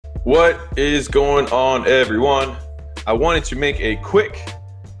What is going on, everyone? I wanted to make a quick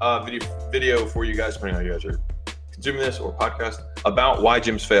video for you guys, depending on how you guys are consuming this or podcast, about why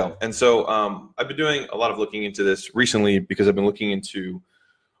gyms fail. And so I've been doing a lot of looking into this recently because I've been looking into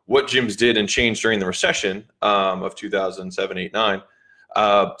what gyms did and changed during the recession of 2007, 8, 9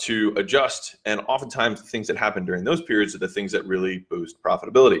 to adjust. And oftentimes the things that happen during those periods are the things that really boost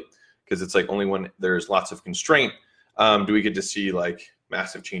profitability, because it's like only when there's lots of constraint do we get to see like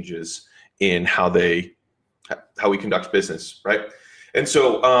massive changes in how we conduct business, right? And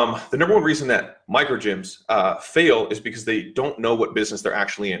so the number one reason that micro gyms fail is because they don't know what business they're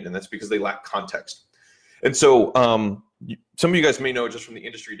actually in, and that's because they lack context. And so some of you guys may know just from the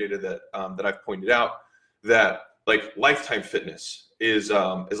industry data that I've pointed out that like Lifetime Fitness is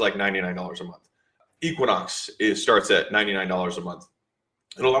like $99 a month. Equinox starts at $99 a month.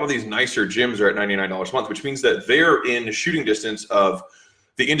 And a lot of these nicer gyms are at $99 a month, which means that they're in shooting distance of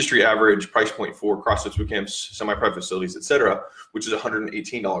the industry average price point for CrossFit boot camps, semi-private facilities, et cetera, which is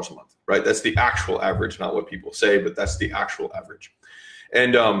 $118 a month, right? That's the actual average, not what people say, but that's the actual average.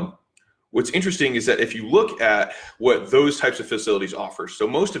 And what's interesting is that if you look at what those types of facilities offer, so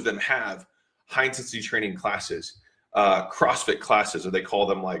most of them have high-intensity training classes, CrossFit classes, or they call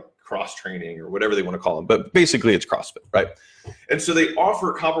them like cross training or whatever they want to call them, but basically it's CrossFit, right? And so they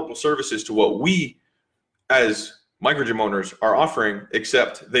offer comparable services to what we as micro gym owners are offering,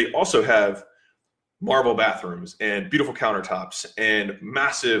 except they also have marble bathrooms and beautiful countertops and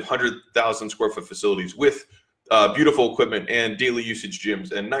massive 100,000 square foot facilities with beautiful equipment and daily usage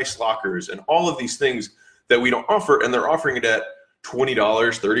gyms and nice lockers and all of these things that we don't offer, and they're offering it at $20,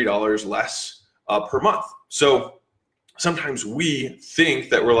 $30 less per month. So sometimes we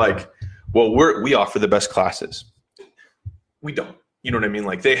think that we're like, well, we offer the best classes. We don't. You know what I mean?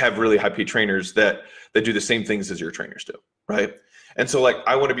 Like they have really high paid trainers that do the same things as your trainers do, right? And so like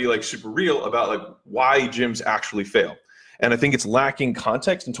I want to be like super real about like why gyms actually fail. And I think it's lacking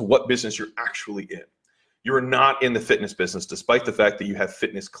context into what business you're actually in. You're not in the fitness business, despite the fact that you have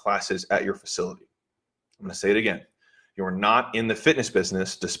fitness classes at your facility. I'm going to say it again. You're not in the fitness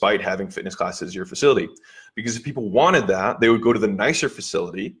business despite having fitness classes at your facility. Because if people wanted that, they would go to the nicer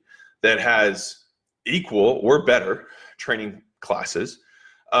facility that has equal or better training classes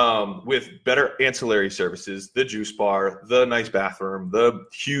with better ancillary services, the juice bar, the nice bathroom, the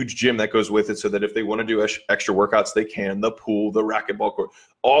huge gym that goes with it so that if they want to do extra workouts, they can, the pool, the racquetball court,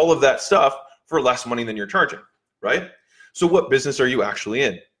 all of that stuff for less money than you're charging, right? So what business are you actually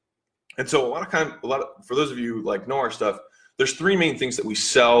in? And so for those of you who like know our stuff, there's three main things that we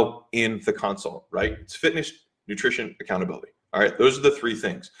sell in the consult, right? It's fitness, nutrition, accountability. All right, those are the three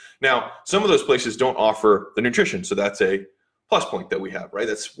things. Now, some of those places don't offer the nutrition, so that's a plus point that we have, right?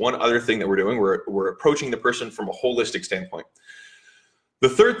 That's one other thing that we're doing. We're approaching the person from a holistic standpoint. The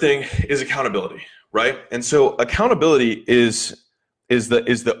third thing is accountability, right? And so accountability is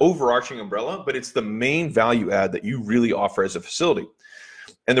the overarching umbrella, but it's the main value add that you really offer as a facility.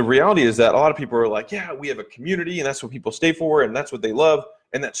 And the reality is that a lot of people are like, yeah, we have a community and that's what people stay for and that's what they love.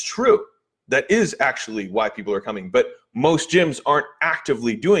 And that's true. That is actually why people are coming. But most gyms aren't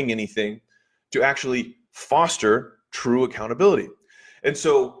actively doing anything to actually foster true accountability. And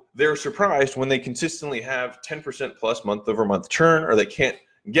so they're surprised when they consistently have 10% plus month over month churn, or they can't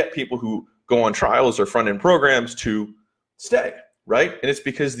get people who go on trials or front end programs to stay, right? And it's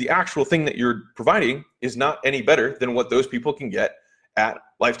because the actual thing that you're providing is not any better than what those people can get at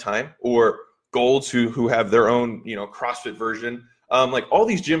Lifetime or Golds who have their own, CrossFit version. Like all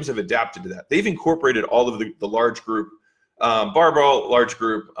these gyms have adapted to that. They've incorporated all of the large group, barbell, large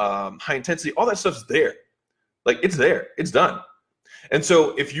group, high intensity, all that stuff's there. Like it's there, it's done. And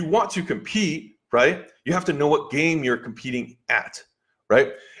so if you want to compete, right, you have to know what game you're competing at,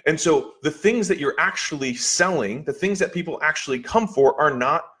 right? And so the things that you're actually selling, the things that people actually come for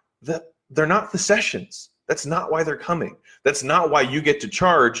they're not the sessions. That's not why they're coming. That's not why you get to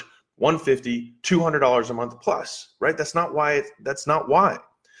charge $150, $200 a month plus, right? That's not why.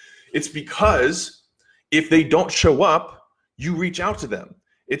 It's because if they don't show up, you reach out to them.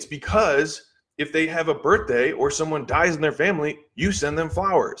 It's because if they have a birthday or someone dies in their family, you send them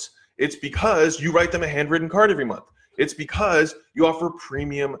flowers. It's because you write them a handwritten card every month. It's because you offer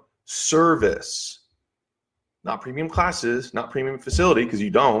premium service, not premium classes, not premium facility, because you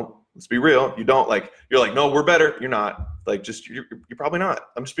don't. Let's be real. You don't you're like, no, we're better. You're not. You're probably not.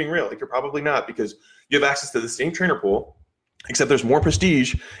 I'm just being real. You're probably not, because you have access to the same trainer pool, except there's more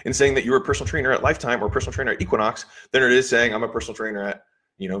prestige in saying that you're a personal trainer at Lifetime or a personal trainer at Equinox than it is saying I'm a personal trainer at,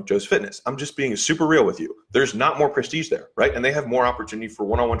 Joe's Fitness. I'm just being super real with you. There's not more prestige there, right? And they have more opportunity for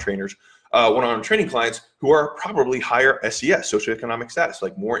one-on-one trainers, one-on-one training clients who are probably higher SES, socioeconomic status,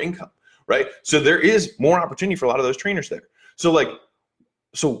 like more income, right? So there is more opportunity for a lot of those trainers there.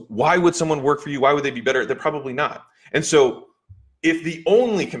 So why would someone work for you? Why would they be better? They're probably not. And so if the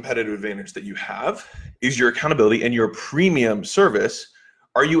only competitive advantage that you have is your accountability and your premium service,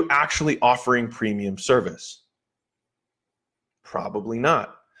 are you actually offering premium service? Probably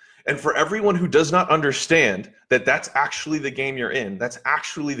not. And for everyone who does not understand that that's actually the game you're in, that's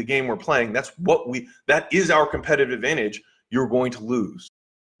actually the game we're playing, that is our competitive advantage, you're going to lose.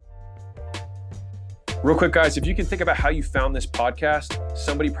 Real quick, guys, if you can think about how you found this podcast,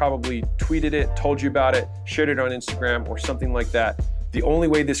 somebody probably tweeted it, told you about it, shared it on Instagram or something like that. The only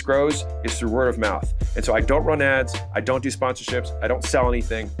way this grows is through word of mouth. And so I don't run ads, I don't do sponsorships, I don't sell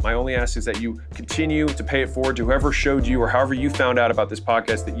anything. My only ask is that you continue to pay it forward to whoever showed you or however you found out about this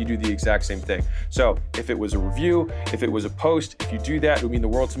podcast, that you do the exact same thing. So if it was a review, if it was a post, if you do that, it would mean the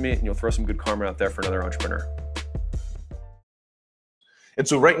world to me, and you'll throw some good karma out there for another entrepreneur. And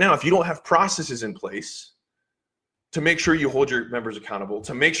so right now, if you don't have processes in place to make sure you hold your members accountable,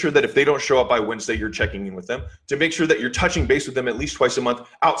 to make sure that if they don't show up by Wednesday, you're checking in with them, to make sure that you're touching base with them at least twice a month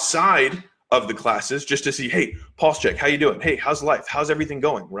outside of the classes, just to see, hey, pulse check, how you doing? Hey, how's life? How's everything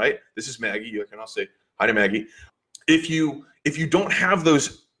going, right? This is Maggie. You can all say hi to Maggie. If you don't have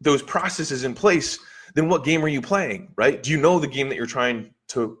those processes in place, then what game are you playing, right? Do you know the game that you're trying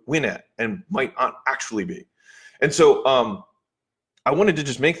to win at and might not actually be? And so I wanted to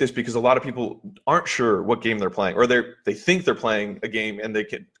just make this because a lot of people aren't sure what game they're playing, or they think they're playing a game and they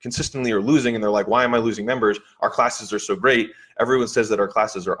consistently are losing, and they're like, why am I losing members? Our classes are so great. Everyone says that our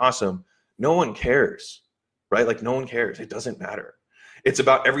classes are awesome. No one cares, right? Like no one cares. It doesn't matter. It's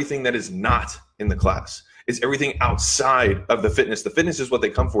about everything that is not in the class. It's everything outside of the fitness. The fitness is what they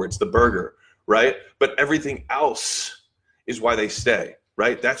come for. It's the burger, right? But everything else is why they stay,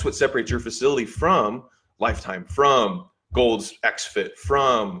 right? That's what separates your facility from Lifetime, from Gold's XFit,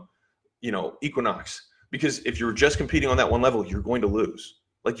 from Equinox. Because if you're just competing on that one level, you're going to lose.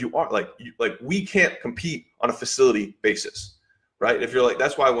 We can't compete on a facility basis, right? If you're like,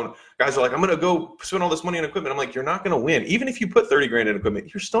 that's why when guys are like, I'm gonna go spend all this money on equipment, I'm like, you're not gonna win. Even if you put 30 grand in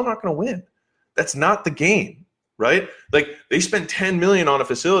equipment, you're still not gonna win. That's not the game, right? Like they spend 10 million on a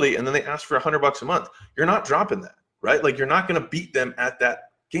facility and then they ask for $100 a month. You're not dropping that, right? Like you're not gonna beat them at that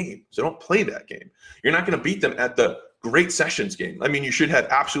game. So don't play that game. You're not gonna beat them at the great sessions game. I mean, you should have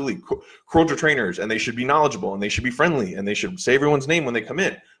absolutely cordial trainers, and they should be knowledgeable, and they should be friendly, and they should say everyone's name when they come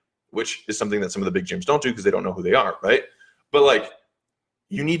in, which is something that some of the big gyms don't do because they don't know who they are, right? But like,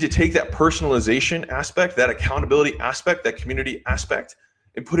 you need to take that personalization aspect, that accountability aspect, that community aspect,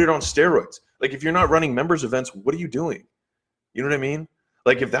 and put it on steroids. Like if you're not running members events, what are you doing? You know what I mean?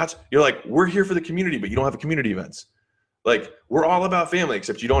 Like you're like, we're here for the community, but you don't have community events. Like we're all about family,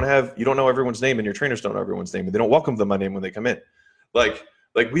 except you don't know everyone's name, and your trainers don't know everyone's name, and they don't welcome them by name when they come in. Like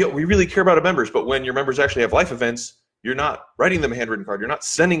we really care about our members, but when your members actually have life events, you're not writing them a handwritten card, you're not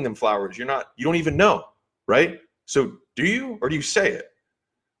sending them flowers, you don't even know, right? So do you, or do you say it,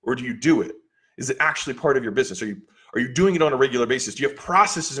 or do you do it? Is it actually part of your business? Are you doing it on a regular basis? Do you have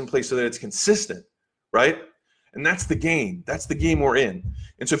processes in place so that it's consistent, right? And that's the game. That's the game we're in.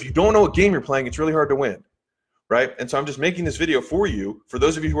 And so if you don't know what game you're playing, it's really hard to win. Right. And so I'm just making this video for you, for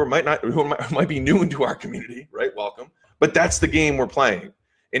those of you who might be new into our community, right? Welcome. But that's the game we're playing.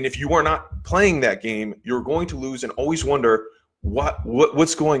 And if you are not playing that game, you're going to lose and always wonder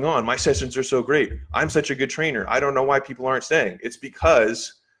what's going on. My sessions are so great. I'm such a good trainer. I don't know why people aren't staying. It's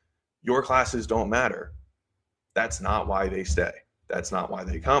because your classes don't matter. That's not why they stay. That's not why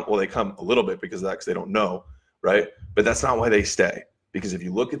they come. Well, they come a little bit because of that, because they don't know, right? But that's not why they stay. Because if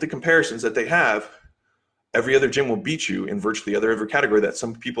you look at the comparisons that they have, every other gym will beat you in virtually every category that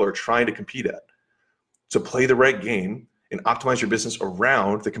some people are trying to compete at. So play the right game and optimize your business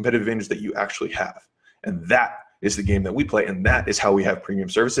around the competitive advantage that you actually have. And that is the game that we play. And that is how we have premium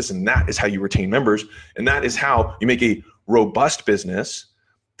services. And that is how you retain members. And that is how you make a robust business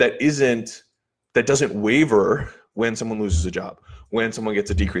that doesn't waver when someone loses a job, when someone gets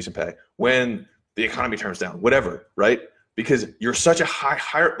a decrease in pay, when the economy turns down, whatever, right? Because you're such a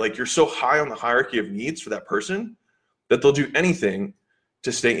you're so high on the hierarchy of needs for that person that they'll do anything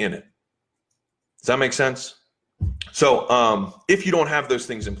to stay in it. Does that make sense? So if you don't have those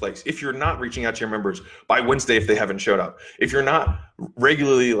things in place, if you're not reaching out to your members by Wednesday if they haven't showed up, if you're not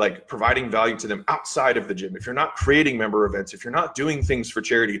regularly providing value to them outside of the gym, if you're not creating member events, if you're not doing things for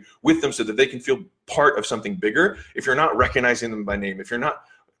charity with them so that they can feel part of something bigger, if you're not recognizing them by name, if you're not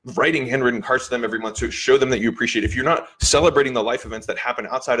writing handwritten cards to them every month to show them that you appreciate it. If you're not celebrating the life events that happen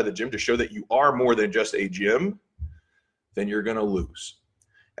outside of the gym to show that you are more than just a gym, then you're going to lose.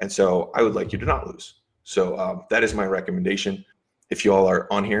 And so I would like you to not lose. So that is my recommendation. If you all are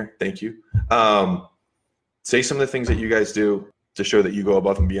on here, thank you. Say some of the things that you guys do to show that you go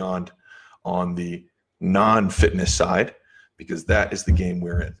above and beyond on the non-fitness side, because that is the game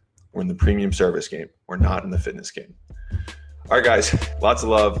we're in. We're in the premium service game. We're not in the fitness game. All right, guys, lots of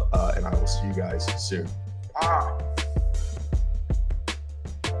love, and I will see you guys soon.